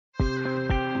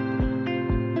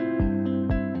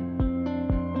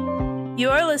You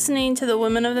are listening to the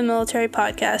Women of the Military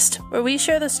podcast, where we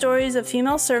share the stories of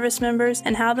female service members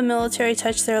and how the military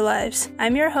touched their lives.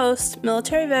 I'm your host,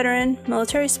 military veteran,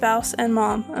 military spouse, and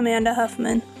mom, Amanda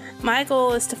Huffman. My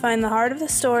goal is to find the heart of the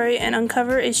story and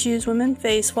uncover issues women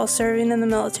face while serving in the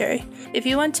military. If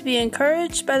you want to be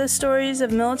encouraged by the stories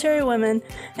of military women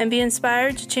and be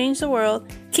inspired to change the world,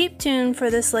 keep tuned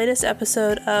for this latest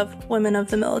episode of Women of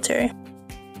the Military.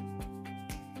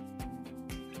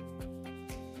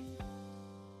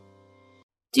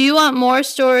 Do you want more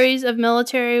stories of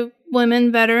military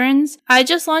women veterans? I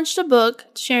just launched a book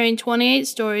sharing 28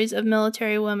 stories of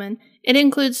military women. It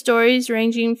includes stories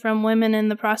ranging from women in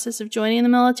the process of joining the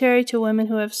military to women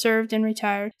who have served and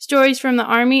retired. Stories from the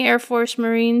Army, Air Force,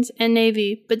 Marines, and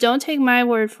Navy. But don't take my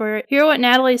word for it. Hear what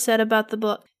Natalie said about the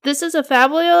book. This is a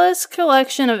fabulous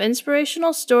collection of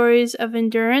inspirational stories of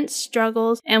endurance,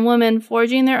 struggles, and women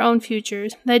forging their own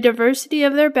futures. The diversity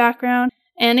of their background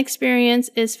and experience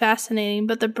is fascinating,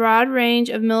 but the broad range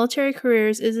of military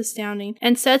careers is astounding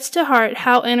and sets to heart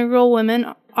how integral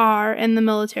women are in the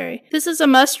military. This is a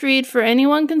must-read for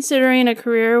anyone considering a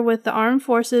career with the armed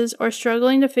forces or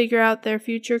struggling to figure out their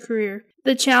future career.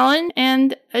 The challenge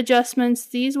and adjustments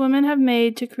these women have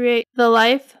made to create the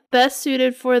life best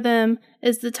suited for them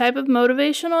is the type of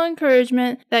motivational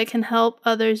encouragement that can help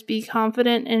others be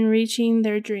confident in reaching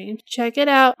their dreams. Check it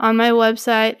out on my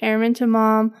website,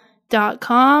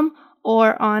 airmantomom.com,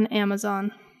 or on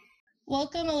Amazon.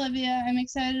 Welcome, Olivia. I'm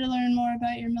excited to learn more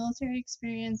about your military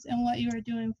experience and what you are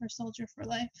doing for Soldier for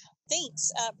Life.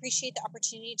 Thanks. Appreciate the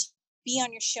opportunity to be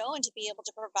on your show and to be able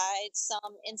to provide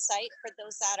some insight for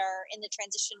those that are in the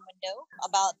transition window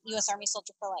about U.S. Army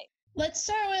Soldier for Life. Let's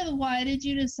start with, why did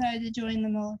you decide to join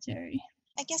the military?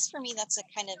 I guess for me, that's a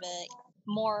kind of a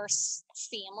more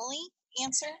family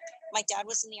answer. My dad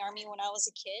was in the Army when I was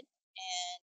a kid,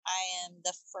 and I am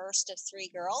the first of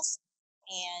three girls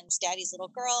and daddy's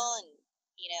little girl. And,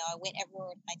 I went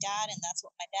everywhere with my dad, and that's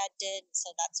what my dad did. So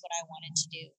that's what I wanted to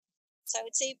do. So I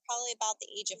would say probably about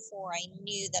the age of 4, I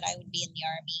knew that I would be in the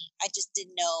Army. I just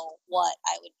didn't know what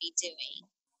I would be doing.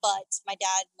 But my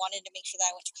dad wanted to make sure that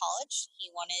I went to college.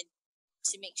 He wanted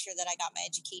to make sure that I got my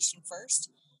education first.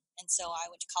 And so I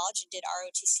went to college and did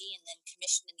ROTC and then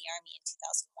commissioned in the Army in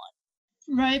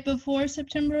 2001. Right before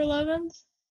September 11th?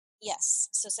 Yes.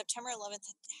 So September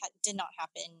 11th did not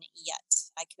happen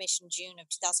yet. I commissioned June of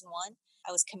 2001. I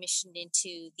was commissioned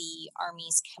into the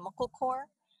Army's Chemical Corps.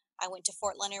 I went to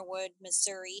Fort Leonard Wood,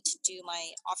 Missouri to do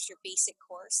my officer basic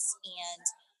course. And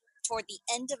toward the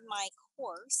end of my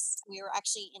course, we were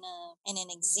actually in an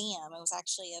exam. It was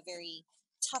actually a very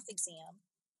tough exam.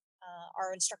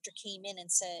 Our instructor came in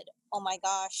and said, "Oh my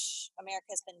gosh,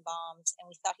 America has been bombed." And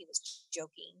we thought he was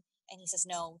joking. And he says,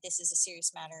 "No, this is a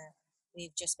serious matter.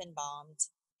 We've just been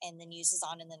bombed, and the news is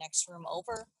on in the next room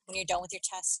over. When you're done with your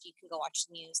test, you can go watch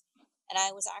the news." And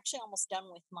I was actually almost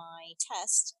done with my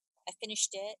test. I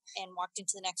finished it and walked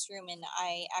into the next room, and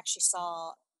I actually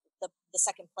saw the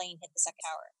second plane hit the second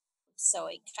tower. So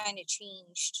it kind of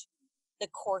changed the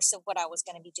course of what I was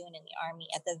going to be doing in the Army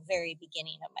at the very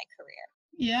beginning of my career.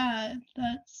 Yeah,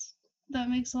 that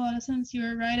makes a lot of sense. You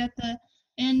were right at the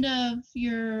end of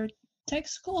your tech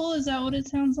school. Is that what it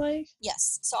sounds like?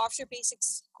 Yes. So Officer Basic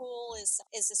School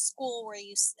is a school where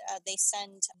they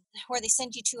send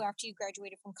you to after you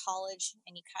graduated from college,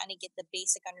 and you kind of get the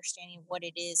basic understanding of what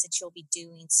it is that you'll be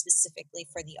doing specifically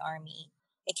for the Army.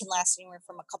 It can last anywhere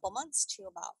from a couple months to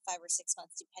about 5 or 6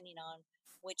 months, depending on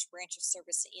which branch of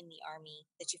service in the Army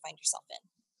that you find yourself in.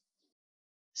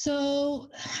 So,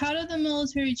 how did the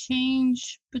military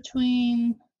change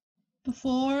between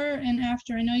before and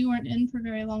after? I know you weren't in for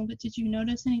very long, but did you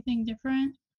notice anything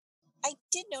different? I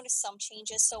did notice some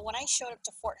changes. So when I showed up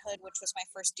to Fort Hood, which was my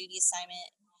first duty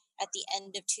assignment at the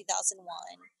end of 2001,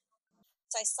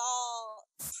 so I saw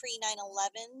pre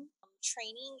 9/11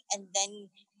 training and then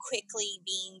quickly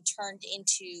being turned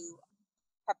into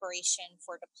preparation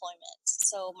for deployment.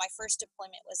 So my first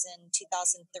deployment was in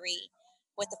 2003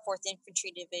 with the 4th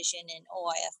Infantry Division in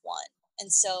OIF 1.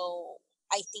 And so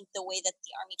I think the way that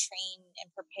the Army trained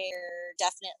and prepared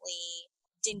definitely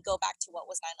didn't go back to what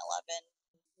was 9/11.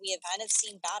 We have kind of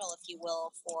seen battle, if you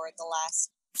will, for the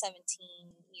last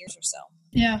 17 years or so.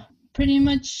 Yeah, pretty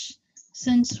much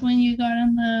since when you got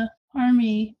in the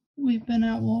Army, we've been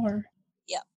at war.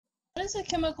 Yeah. What does a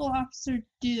chemical officer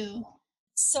do?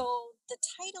 So the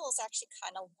title is actually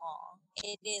kind of long.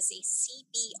 It is a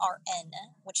CBRN,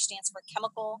 which stands for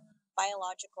Chemical,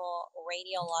 Biological,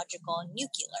 Radiological, and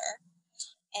Nuclear.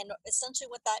 And essentially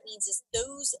what that means is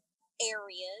those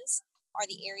areas are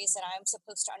the areas that I'm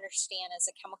supposed to understand as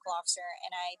a chemical officer,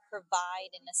 and I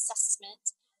provide an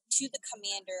assessment to the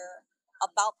commander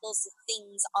about those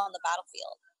things on the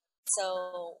battlefield.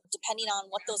 So depending on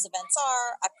what those events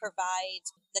are, I provide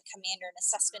the commander an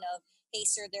assessment of, hey,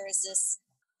 sir, there is this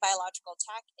biological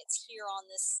attack. It's here on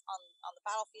the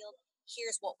battlefield.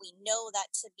 Here's what we know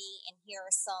that to be, and here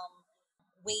are some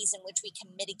ways in which we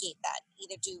can mitigate that.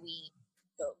 Either do we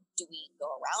go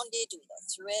around it, do we go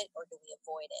through it, or do we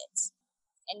avoid it?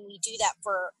 And we do that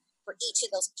for each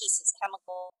of those pieces: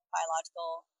 chemical,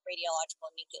 biological,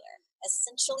 radiological, nuclear.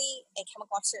 Essentially, a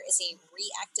chemical officer is a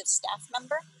reactive staff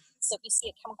member. So if you see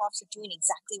a chemical officer doing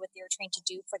exactly what they were trained to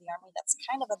do for the Army, that's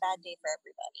kind of a bad day for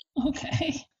everybody.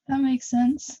 Okay, that makes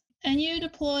sense. And you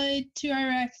deployed to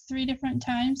Iraq 3 different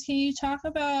times. Can you talk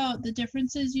about the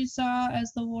differences you saw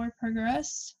as the war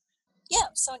progressed?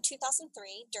 Yeah, so in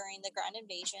 2003, during the ground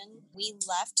invasion, we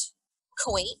left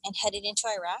Kuwait and headed into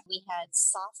Iraq. We had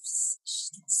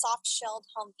soft-shelled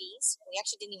Humvees. We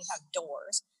actually didn't even have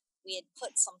doors. We had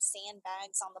put some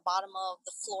sandbags on the bottom of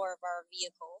the floor of our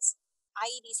vehicles.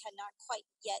 IEDs had not quite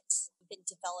yet been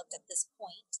developed at this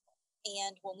point.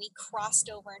 And when we crossed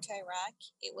over into Iraq,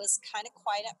 it was kind of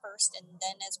quiet at first. And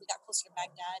then as we got closer to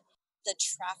Baghdad, the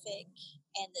traffic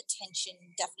and the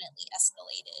tension definitely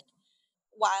escalated.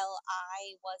 While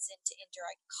I wasn't in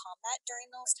direct combat during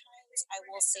those times, I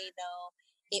will say, though,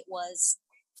 it was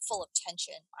full of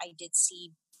tension. I did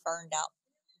see burned out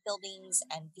buildings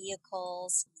and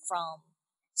vehicles from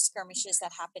skirmishes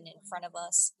that happened in front of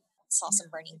us. Saw some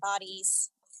burning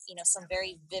bodies, some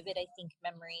very vivid, I think,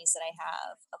 memories that I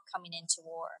have of coming into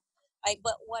war.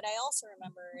 But what I also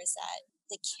remember is that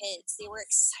the kids, they were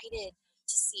excited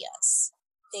to see us.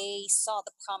 They saw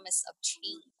the promise of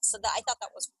change. So I thought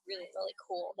that was really, really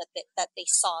cool that they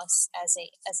saw us as a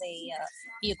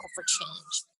vehicle for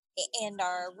change. And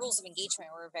our rules of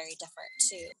engagement were very different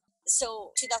too.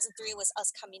 So 2003 was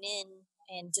us coming in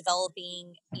and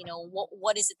developing,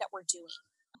 what is it that we're doing?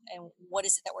 And what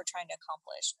is it that we're trying to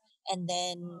accomplish? And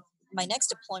then my next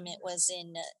deployment was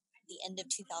in the end of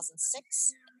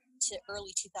 2006 to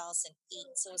early 2008.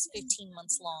 So it was 15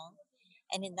 months long.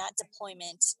 And in that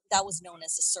deployment, that was known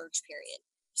as the surge period.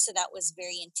 So that was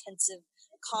very intensive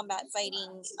combat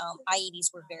fighting.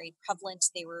 IEDs were very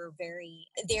prevalent. They're very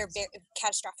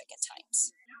catastrophic at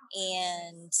times.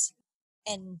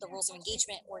 And the rules of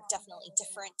engagement were definitely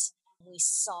different. We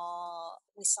saw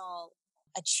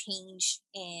a change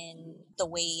in the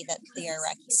way that the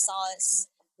Iraqis saw us.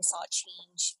 We saw a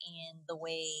change in the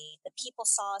way the people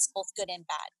saw us, both good and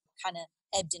bad, kind of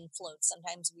ebbed and flowed.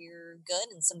 Sometimes we were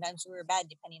good and sometimes we were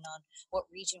bad, depending on what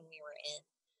region we were in.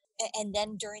 And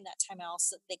then during that time,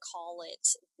 they call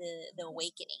it the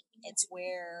awakening. It's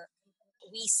where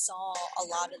we saw a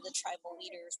lot of the tribal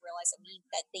leaders realize that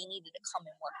they needed to come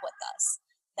and work with us,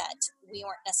 that we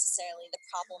weren't necessarily the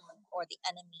problem or the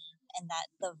enemy, and that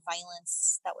the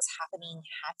violence that was happening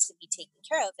had to be taken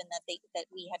care of, and that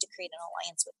we had to create an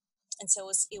alliance with. And so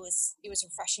it was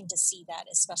refreshing to see that,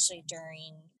 especially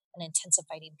during an intensive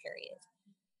fighting period.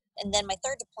 And then my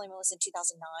third deployment was in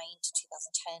 2009 to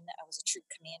 2010. I was a troop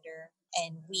commander,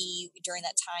 and during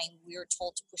that time we were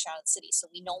told to push out of the city,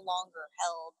 so we no longer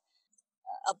held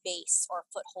a base or a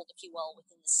foothold, if you will,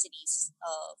 within the cities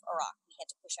of Iraq. We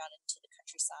had to push out into the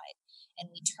countryside,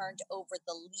 and we turned over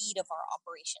the lead of our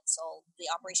operation. So the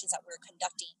operations that we were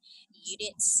conducting, you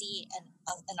didn't see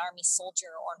an Army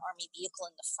soldier or an Army vehicle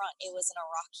in the front. It was an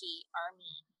Iraqi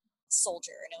Army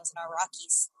soldier, and it was an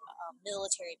Iraqi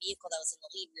military vehicle that was in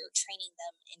the lead. We were training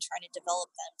them and trying to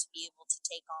develop them to be able to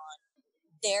take on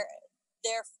their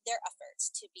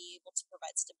efforts to be able to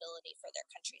provide stability for their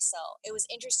country. So it was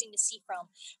interesting to see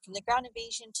from the ground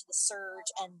invasion to the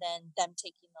surge, and then them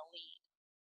taking the lead.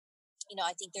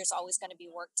 I think there's always going to be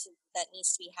work that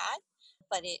needs to be had,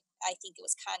 but I think it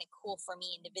was kind of cool for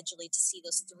me individually to see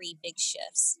those 3 big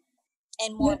shifts.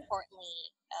 And more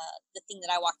importantly, the thing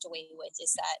that I walked away with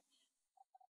is that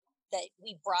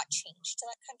we brought change to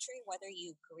that country, whether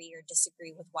you agree or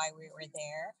disagree with why we were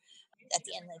there. At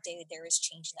the end of the day, there is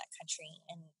change in that country,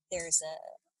 and there's a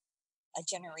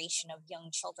generation of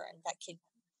young children that could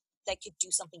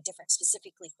do something different,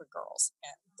 specifically for girls.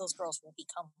 And those girls will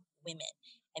become women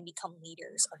and become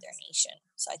leaders of their nation.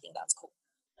 So I think that's cool.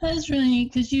 That is really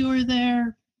neat, because you were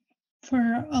there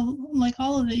for like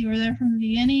all of it. You were there from the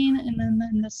beginning, and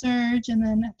then the surge, and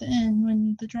then at the end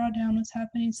when the drawdown was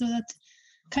happening. So that's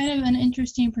kind of an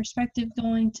interesting perspective,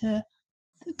 going to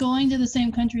the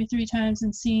same country 3 times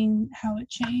and seeing how it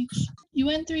changed. You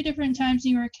went 3 different times.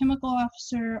 You were a chemical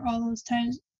officer all those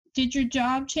times. Did your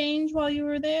job change while you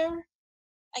were there?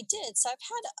 I did. So I've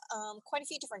had quite a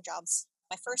few different jobs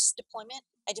My first deployment,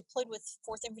 I deployed with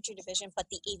 4th Infantry Division, but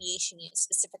the aviation unit,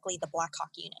 specifically the Black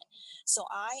Hawk unit. So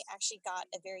I actually got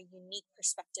a very unique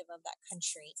perspective of that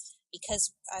country.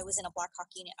 Because I was in a Black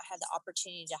Hawk unit, I had the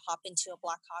opportunity to hop into a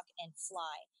Black Hawk and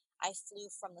fly. I flew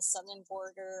from the southern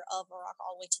border of Iraq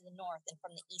all the way to the north and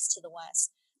from the east to the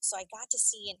west. So I got to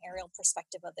see an aerial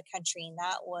perspective of the country, and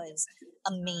that was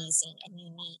amazing and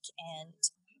unique.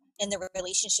 And the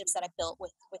relationships that I built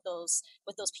with those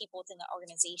people within the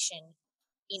organization,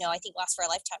 I think last for a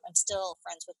lifetime. I'm still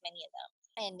friends with many of them.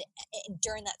 And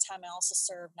during that time, I also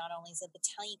served not only as a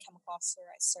battalion chemical officer,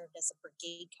 I served as a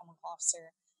brigade chemical officer.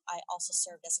 I also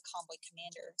served as a convoy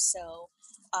commander. So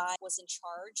I was in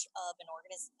charge of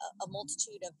a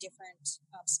multitude of different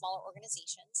smaller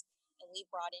organizations. And we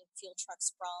brought in fuel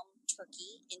trucks from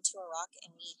Turkey into Iraq,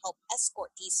 and we helped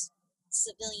escort these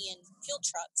civilian fuel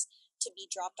trucks to be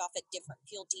dropped off at different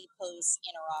fuel depots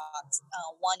in Iraq,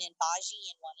 one in Baji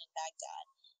and one in Baghdad.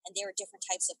 And there are different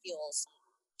types of fuels: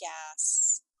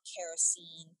 gas,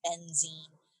 kerosene,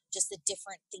 benzene, just the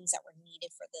different things that were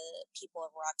needed for the people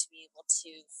of Iraq to be able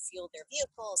to fuel their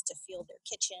vehicles, to fuel their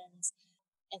kitchens.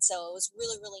 And so it was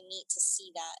really, really neat to see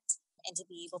that and to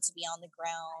be able to be on the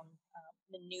ground,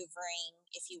 maneuvering,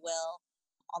 if you will,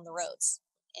 on the roads.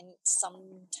 And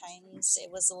sometimes it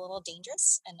was a little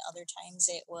dangerous, and other times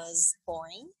it was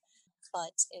boring,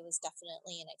 but it was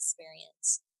definitely an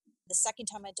experience. The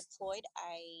second time I deployed,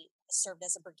 I served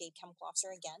as a brigade chemical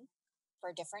officer again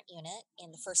for a different unit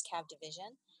in the 1st Cav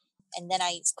Division. And then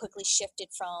I quickly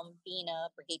shifted from being a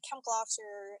brigade chemical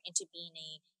officer into being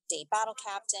a day battle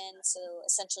captain. So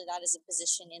essentially, that is a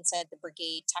position inside the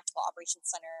Brigade Tactical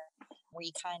Operations Center where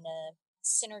you kind of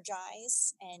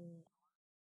synergize and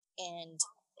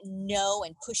know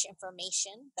and push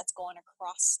information that's going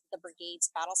across the brigade's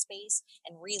battle space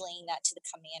and relaying that to the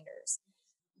commanders.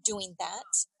 Doing that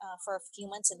for a few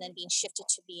months and then being shifted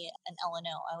to be an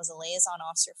LNO. I was a liaison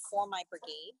officer for my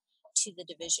brigade to the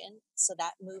division. So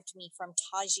that moved me from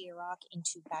Taji, Iraq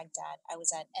into Baghdad. I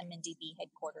was at MNDB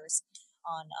headquarters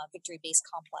on Victory Base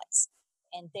Complex.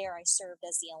 And there I served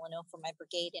as the LNO for my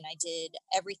brigade, and I did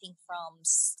everything from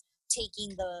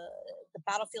taking the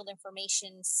battlefield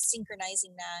information,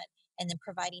 synchronizing that, and then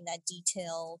providing that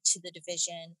detail to the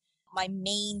division. My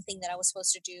main thing that I was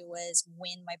supposed to do was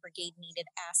when my brigade needed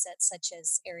assets such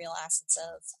as aerial assets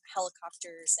of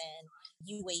helicopters and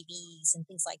UAVs and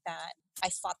things like that, I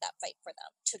fought that fight for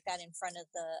them. Took that in front of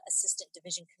the assistant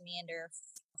division commander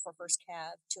for 1st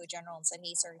Cav to a general and said,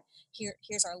 hey, sir,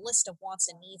 here's our list of wants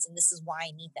and needs, and this is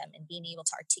why I need them, and being able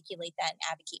to articulate that and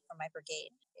advocate for my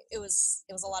brigade. It was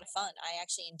a lot of fun. I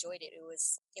actually enjoyed it. It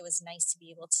was nice to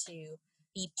be able to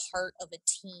be part of a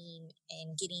team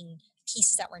and getting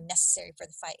pieces that were necessary for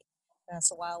the fight.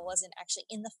 So while I wasn't actually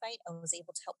in the fight, I was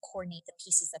able to help coordinate the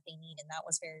pieces that they need, and that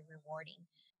was very rewarding.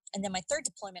 And then my third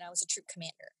deployment, I was a troop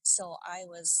commander. So I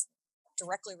was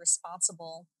directly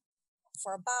responsible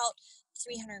for about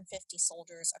 350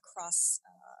 soldiers across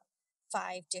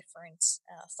 5 different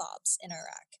FOBs in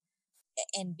Iraq.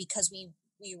 And because we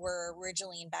were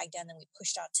originally in Baghdad, and then we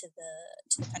pushed out to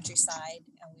the countryside,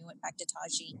 and we went back to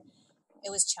Taji, it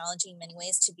was challenging in many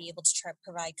ways to be able to try to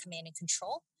provide command and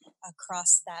control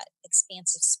across that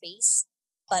expansive space.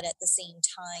 But at the same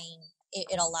time,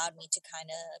 it allowed me to kind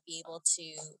of be able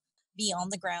to be on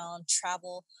the ground,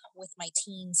 travel with my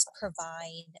teams,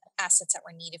 provide assets that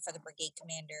were needed for the brigade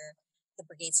commander, the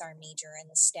brigade sergeant major, and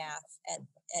the staff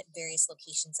at various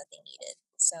locations that they needed.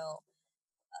 So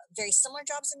very similar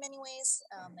jobs in many ways,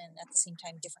 and at the same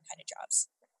time, different kind of jobs.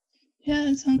 Yeah,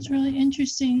 it sounds really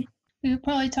interesting. We could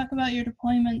probably talk about your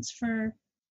deployments for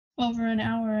over an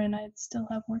hour, and I'd still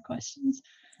have more questions.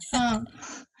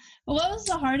 What was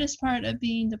the hardest part of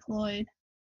being deployed?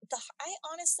 I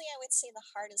would say the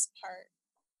hardest part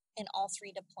in all 3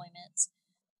 deployments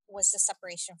was the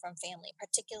separation from family,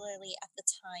 particularly at the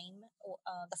time.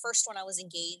 The first one I was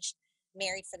engaged,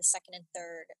 married for the second and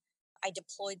third. I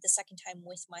deployed the second time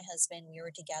with my husband. We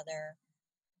were together.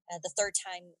 The third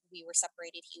time we were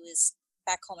separated, he was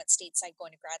back home at stateside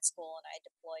going to grad school, and I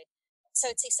deployed. So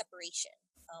I'd say separation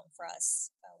for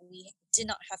us. We did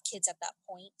not have kids at that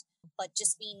point, but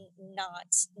just being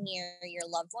not near your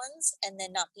loved ones and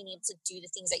then not being able to do the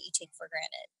things that you take for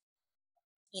granted.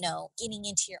 Getting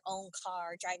into your own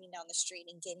car, driving down the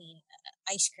street and getting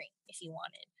ice cream if you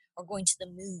wanted, or going to the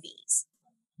movies,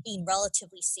 being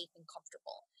relatively safe and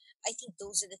comfortable. I think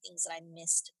those are the things that I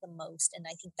missed the most, and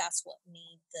I think that's what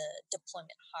made the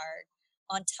deployment hard,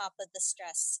 on top of the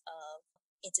stress of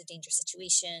it's a dangerous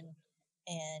situation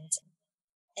and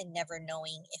never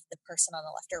knowing if the person on the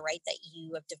left or right that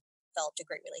you have developed a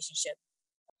great relationship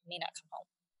may not come home.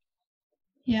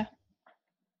 Yeah.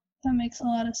 That makes a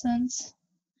lot of sense.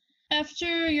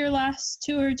 After your last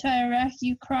tour to Iraq,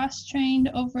 you cross-trained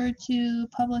over to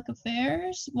public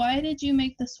affairs. Why did you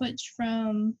make the switch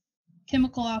from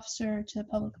chemical officer to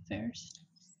public affairs?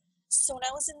 So when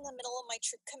I was in the middle of my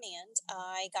troop command,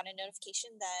 I got a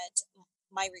notification that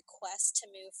my request to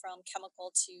move from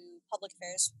chemical to public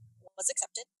affairs was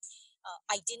accepted.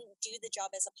 I didn't do the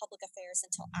job as a public affairs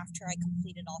until after I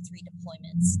completed all 3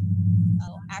 deployments.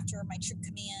 After my troop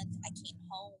command, I came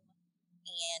home,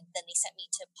 and then they sent me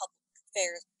to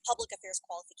public affairs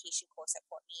qualification course at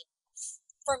Fort Meade.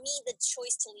 For me, the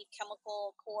choice to leave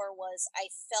chemical corps was I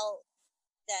felt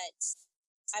that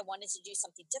I wanted to do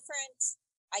something different.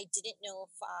 I didn't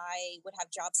know if I would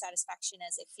have job satisfaction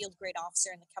as a field grade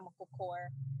officer in the chemical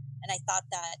corps. And I thought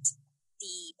that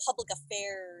the public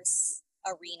affairs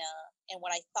arena and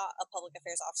what I thought a public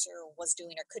affairs officer was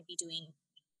doing or could be doing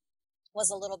was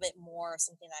a little bit more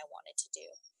something that I wanted to do.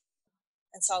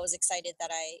 And so I was excited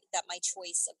that my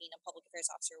choice of being a public affairs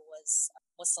officer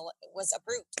was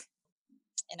approved.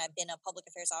 And I've been a public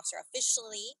affairs officer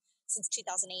officially since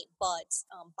 2008, but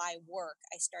by work,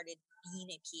 I started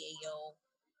being a PAO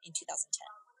in 2010.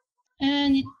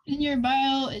 And in your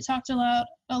bio, it talked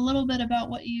a little bit about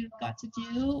what you got to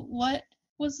do. What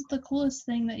was the coolest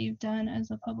thing that you've done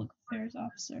as a public affairs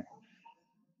officer?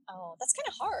 Oh, that's kind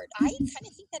of hard. I kind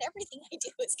of think that everything I do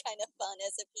is kind of fun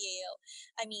as a PAO.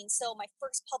 I mean, so my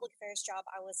first public affairs job,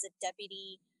 I was a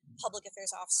deputy public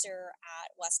affairs officer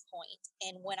at West Point.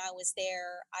 And when I was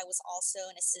there, I was also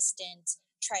an assistant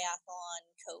triathlon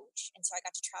coach. And so I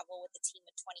got to travel with a team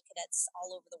of 20 cadets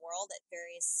all over the world at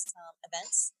various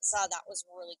events. So that was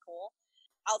really cool.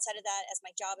 Outside of that, as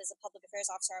my job as a public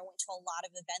affairs officer, I went to a lot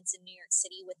of events in New York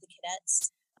City with the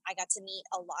cadets. I got to meet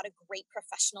a lot of great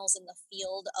professionals in the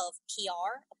field of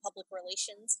PR, of public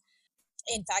relations.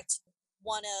 In fact,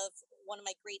 one of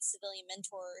my great civilian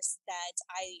mentors that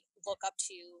I look up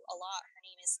to a lot, her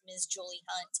name is Ms. Julie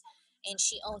Hunt, and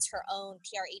she owns her own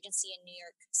PR agency in New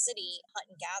York City,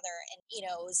 Hunt and Gather. And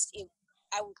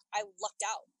I lucked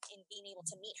out in being able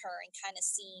to meet her and kind of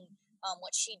seeing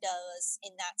what she does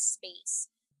in that space.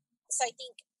 So I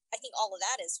think all of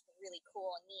that is really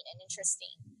cool and neat and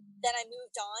interesting. Then I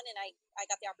moved on and I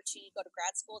got the opportunity to go to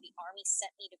grad school. The Army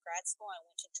sent me to grad school. I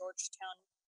went to Georgetown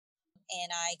and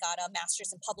I got a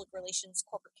master's in public relations,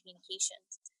 corporate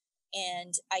communications.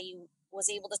 And I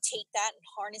was able to take that and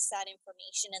harness that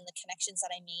information and the connections that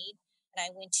I made. And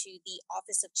I went to the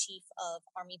Office of Chief of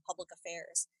Army Public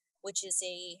Affairs, which is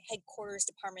a headquarters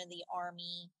Department of the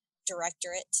Army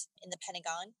directorate in the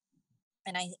Pentagon.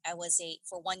 And I was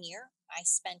for 1 year, I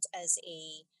spent as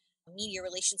a media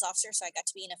relations officer, so I got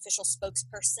to be an official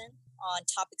spokesperson on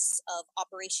topics of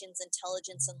operations,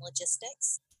 intelligence, and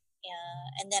logistics.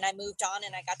 And then I moved on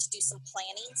and I got to do some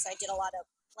planning. So I did a lot of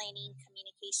planning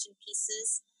communication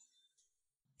pieces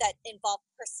that involved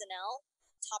personnel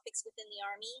topics within the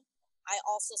Army. I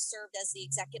also served as the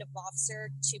executive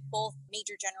officer to both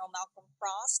Major General Malcolm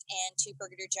Frost and to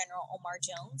Brigadier General Omar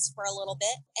Jones for a little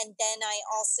bit. And then I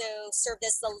also served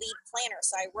as the lead planner.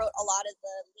 So I wrote a lot of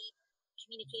the lead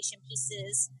communication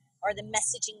pieces or the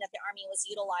messaging that the Army was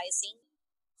utilizing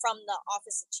from the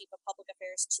Office of Chief of Public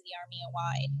Affairs to the Army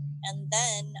wide. And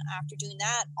then after doing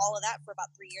that, all of that for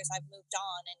about 3 years, I've moved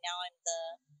on and now I'm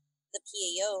the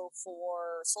PAO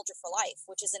for Soldier for Life,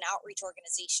 which is an outreach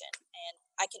organization. And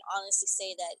I can honestly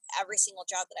say that every single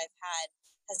job that I've had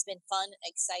has been fun,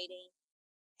 exciting,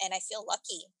 and I feel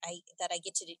lucky that I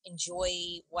get to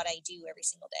enjoy what I do every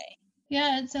single day.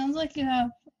 Yeah, it sounds like you have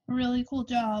a really cool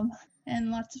job and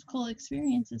lots of cool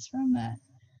experiences from that.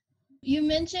 You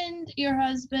mentioned your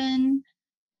husband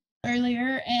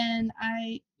earlier, and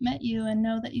I met you and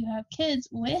know that you have kids.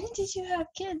 When did you have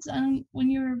kids? When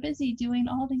you were busy doing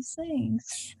all these things?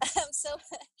 So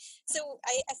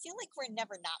I feel like we're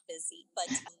never not busy, but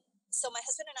so my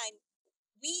husband and I,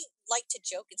 we like to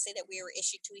joke and say that we were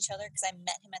issued to each other because I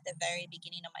met him at the very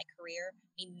beginning of my career.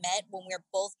 We met when we were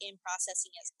both in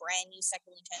processing as brand new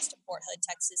second lieutenants to Fort Hood,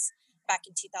 Texas, back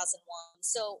in 2001.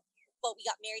 So, but we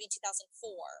got married in 2004.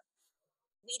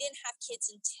 We didn't have kids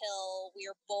until we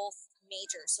were both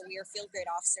majors. So we were field grade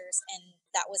officers, and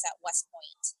that was at West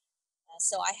Point.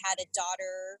 So I had a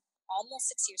daughter almost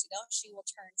 6 years ago. She will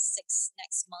turn 6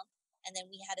 next month. And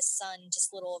then we had a son just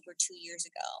a little over 2 years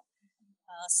ago.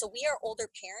 So we are older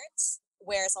parents,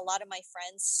 whereas a lot of my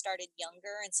friends started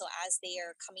younger. And so as they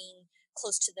are coming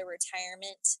close to the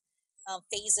retirement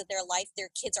phase of their life, their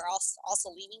kids are also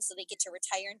leaving, so they get to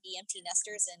retire and be empty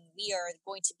nesters. And we are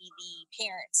going to be the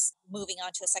parents moving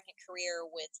on to a second career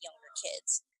with younger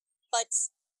kids. But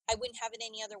I wouldn't have it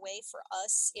any other way for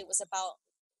us. It was about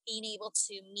being able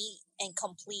to meet and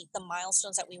complete the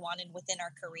milestones that we wanted within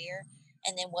our career,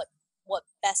 and then what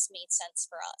best made sense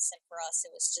for us. And for us,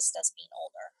 it was just us being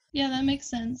older. Yeah, that makes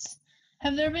sense.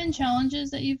 Have there been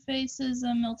challenges that you face as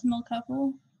a male-to-male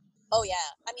couple? Oh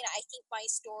yeah, I mean, I think my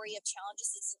story of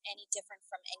challenges isn't any different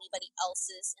from anybody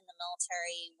else's in the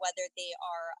military, whether they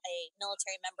are a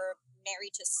military member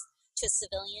married to a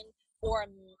civilian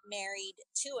or married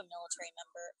to a military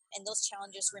member, and those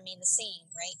challenges remain the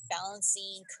same, right?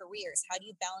 Balancing careers. How do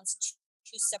you balance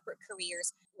two separate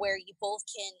careers where you both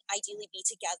can ideally be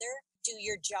together, do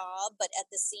your job, but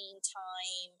at the same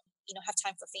time, have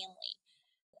time for family?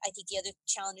 I think the other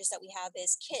challenges that we have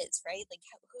is kids, right? Like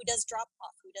who does drop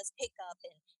off, who does pick up,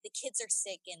 and the kids are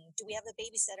sick, and do we have a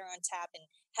babysitter on tap, and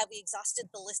have we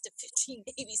exhausted the list of 15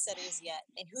 babysitters yet?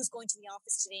 And who's going to the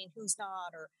office today and who's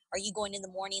not? Or are you going in the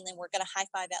morning and then we're going to high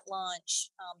five at lunch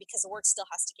because the work still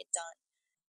has to get done?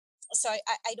 So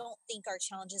I don't think our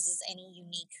challenges is any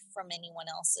unique from anyone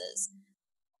else's,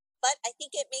 but I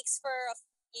think it makes for a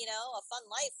fun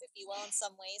life, if you will, in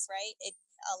some ways, right?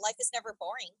 Life is never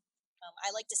boring.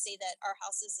 I like to say that our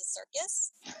house is a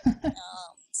circus.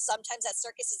 Sometimes that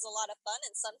circus is a lot of fun,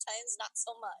 and sometimes not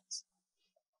so much.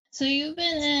 So you've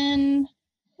been in,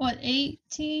 what,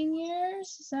 18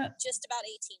 years? Is that just about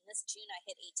 18? This June I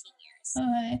hit 18 years.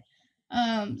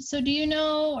 okay? So do you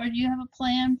know, or do you have a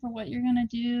plan for what you're gonna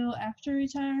do after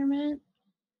retirement?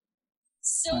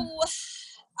 So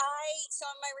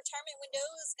my retirement window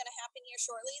is going to happen here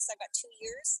shortly. So I've got 2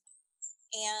 years,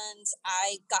 and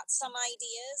I got some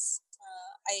ideas.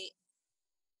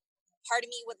 Part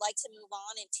of me would like to move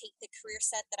on and take the career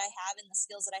set that I have and the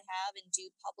skills that I have and do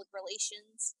public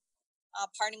relations.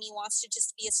 Part of me wants to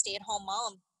just be a stay-at-home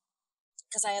mom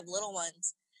because I have little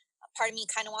ones. Part of me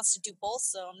kind of wants to do both,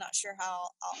 so I'm not sure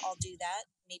how I'll do that.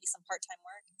 Maybe some part-time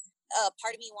work.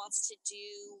 Part of me wants to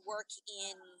do work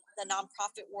in the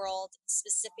nonprofit world,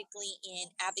 specifically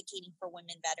in advocating for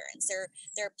women veterans. There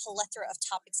are a plethora of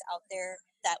topics out there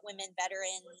that women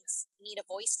veterans need a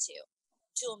voice to.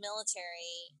 Dual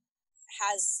military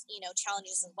has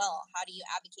challenges as well. How do you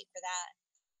advocate for that?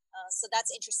 So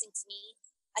that's interesting to me.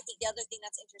 I think the other thing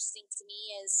that's interesting to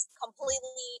me is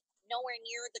completely nowhere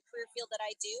near the career field that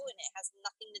I do, and it has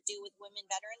nothing to do with women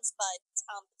veterans, but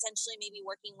potentially maybe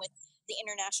working with the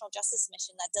International Justice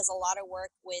Mission that does a lot of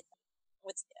work with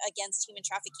against human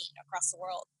trafficking across the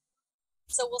world.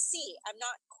 So we'll see. I'm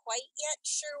not quite yet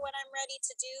sure what I'm ready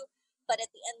to do, but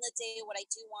at the end of the day, what I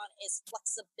do want is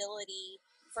flexibility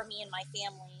for me and my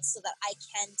family so that I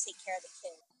can take care of the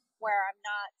kid, where I'm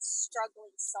not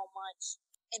struggling so much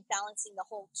and balancing the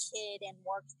whole kid and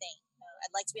work thing.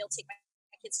 I'd like to be able to take my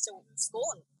kids to school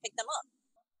and pick them up,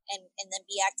 and then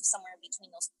be active somewhere in between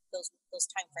those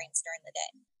time frames during the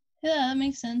day. Yeah, that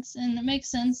makes sense. And it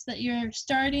makes sense that you're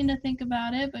starting to think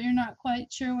about it, but you're not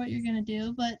quite sure what you're going to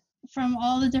do. But from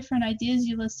all the different ideas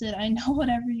you listed, I know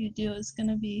whatever you do is going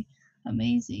to be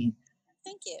amazing.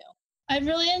 Thank you. I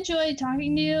really enjoyed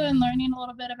talking to you and learning a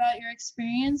little bit about your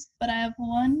experience, but I have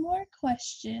one more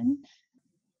question.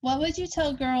 What would you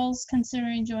tell girls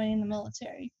considering joining the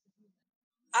military?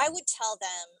 I would tell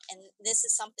them, and this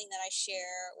is something that I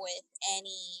share with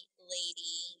any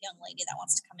young lady that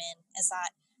wants to come in, is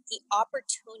that the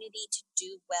opportunity to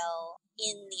do well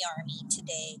in the Army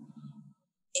today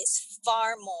is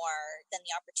far more than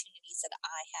the opportunities that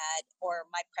I had or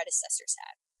my predecessors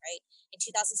had, right? In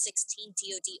 2016,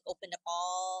 DOD opened up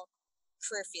all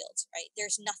career fields, right?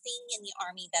 There's nothing in the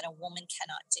Army that a woman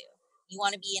cannot do. You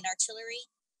want to be in artillery?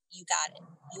 You got it.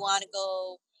 You want to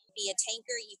go be a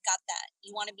tanker? You've got that.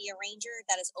 You want to be a ranger?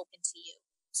 That is open to you.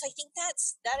 So I think that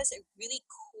is a really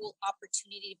cool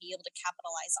opportunity to be able to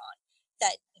capitalize on,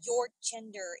 that your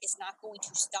gender is not going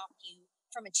to stop you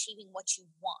from achieving what you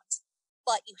want,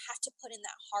 but you have to put in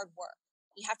that hard work.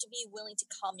 You have to be willing to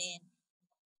come in,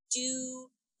 do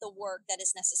the work that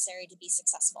is necessary to be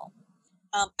successful.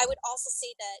 I would also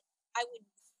say that I would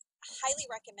highly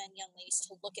recommend young ladies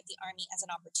to look at the Army as an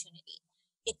opportunity.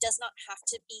 It does not have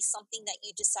to be something that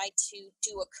you decide to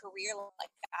do a career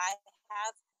like I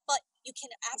have, but you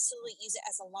can absolutely use it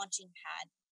as a launching pad.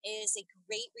 It is a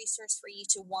great resource for you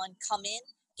to, one, come in,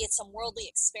 get some worldly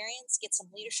experience, get some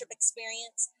leadership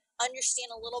experience, understand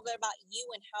a little bit about you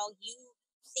and how you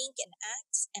think and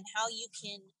act and how you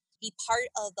can be part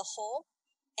of the whole,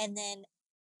 and then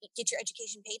get your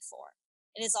education paid for.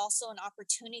 It is also an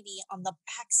opportunity on the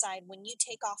backside when you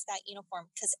take off that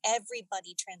uniform, because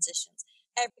everybody transitions.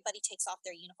 Everybody takes off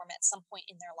their uniform at some point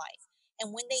in their life.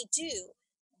 And when they do,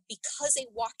 because they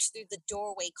walked through the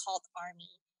doorway called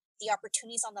Army, the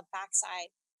opportunities on the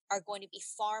backside are going to be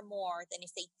far more than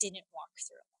if they didn't walk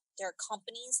through. There are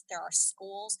companies, there are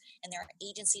schools, and there are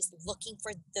agencies looking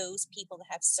for those people that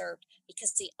have served,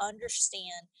 because they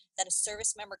understand that a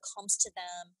service member comes to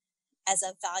them as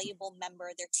a valuable member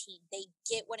of their team. They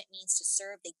get what it means to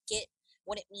serve. They get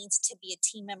what it means to be a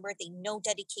team member. They know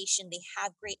dedication. They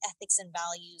have great ethics and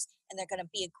values, and they're going to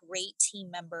be a great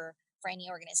team member for any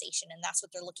organization. And that's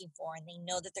what they're looking for. And they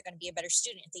know that they're going to be a better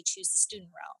student if they choose the student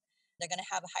route. They're going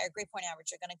to have a higher grade point average.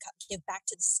 They're going to give back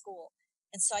to the school.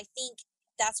 And so I think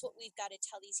that's what we've got to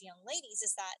tell these young ladies,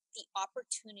 is that the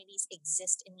opportunities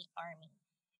exist in the Army.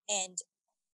 And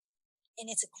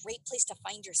it's a great place to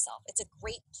find yourself. It's a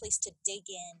great place to dig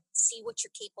in, see what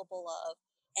you're capable of,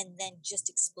 and then just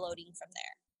exploding from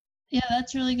there. Yeah,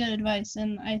 that's really good advice.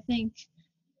 And I think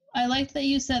I liked that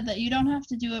you said that you don't have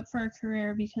to do it for a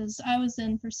career, because I was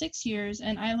in for 6 years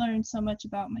and I learned so much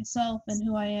about myself and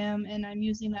who I am, and I'm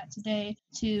using that today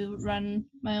to run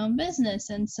my own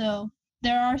business. And so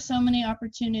there are so many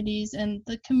opportunities, and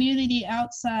the community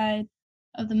outside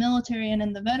of the military and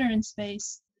in the veteran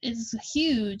space is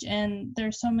huge, and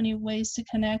there's so many ways to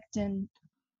connect. And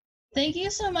thank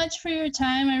you so much for your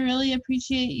time. I really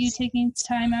appreciate you taking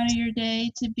time out of your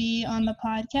day to be on the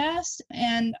podcast,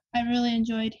 and I really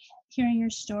enjoyed hearing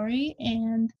your story,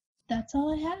 and that's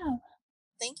all I have.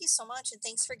 Thank you so much, and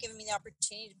thanks for giving me the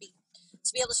opportunity to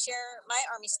be able to share my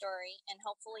Army story, and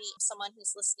hopefully someone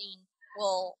who's listening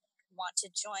will want to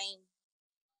join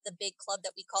the big club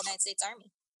that we call United States Army.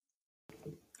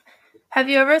 Have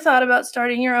you ever thought about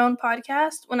starting your own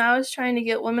podcast? When I was trying to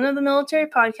get Women of the Military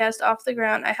podcast off the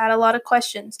ground, I had a lot of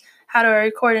questions. How do I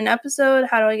record an episode?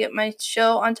 How do I get my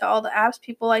show onto all the apps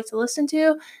people like to listen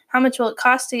to? How much will it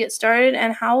cost to get started?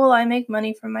 And how will I make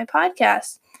money from my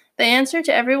podcast? The answer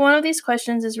to every one of these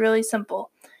questions is really simple.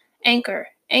 Anchor.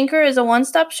 Anchor is a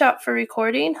one-stop shop for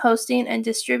recording, hosting, and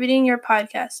distributing your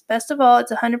podcast. Best of all,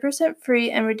 it's 100% free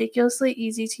and ridiculously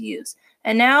easy to use.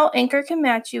 And now, Anchor can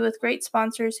match you with great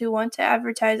sponsors who want to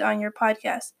advertise on your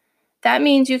podcast. That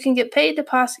means you can get paid to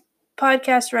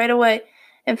podcast right away.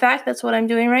 In fact, that's what I'm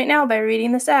doing right now by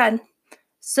reading this ad.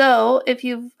 So, if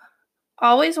you've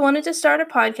always wanted to start a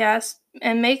podcast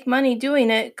and make money doing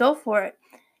it, go for it.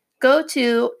 Go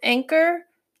to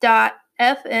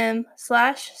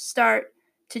anchor.fm/start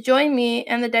to join me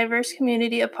and the diverse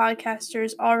community of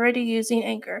podcasters already using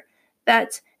Anchor.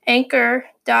 That's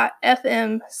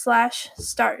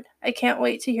anchor.fm/start. I can't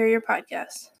wait to hear your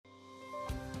podcast.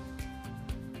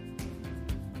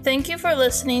 Thank you for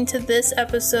listening to this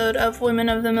episode of Women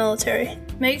of the Military.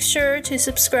 Make sure to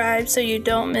subscribe so you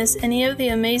don't miss any of the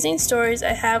amazing stories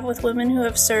I have with women who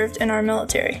have served in our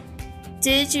military.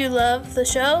 Did you love the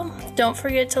show? Don't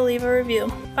forget to leave a review.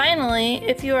 Finally,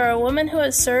 if you are a woman who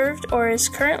has served or is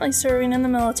currently serving in the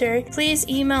military, please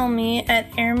email me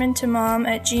at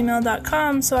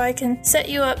airmantomom@gmail.com so I can set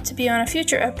you up to be on a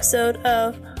future episode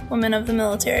of Women of the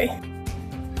Military.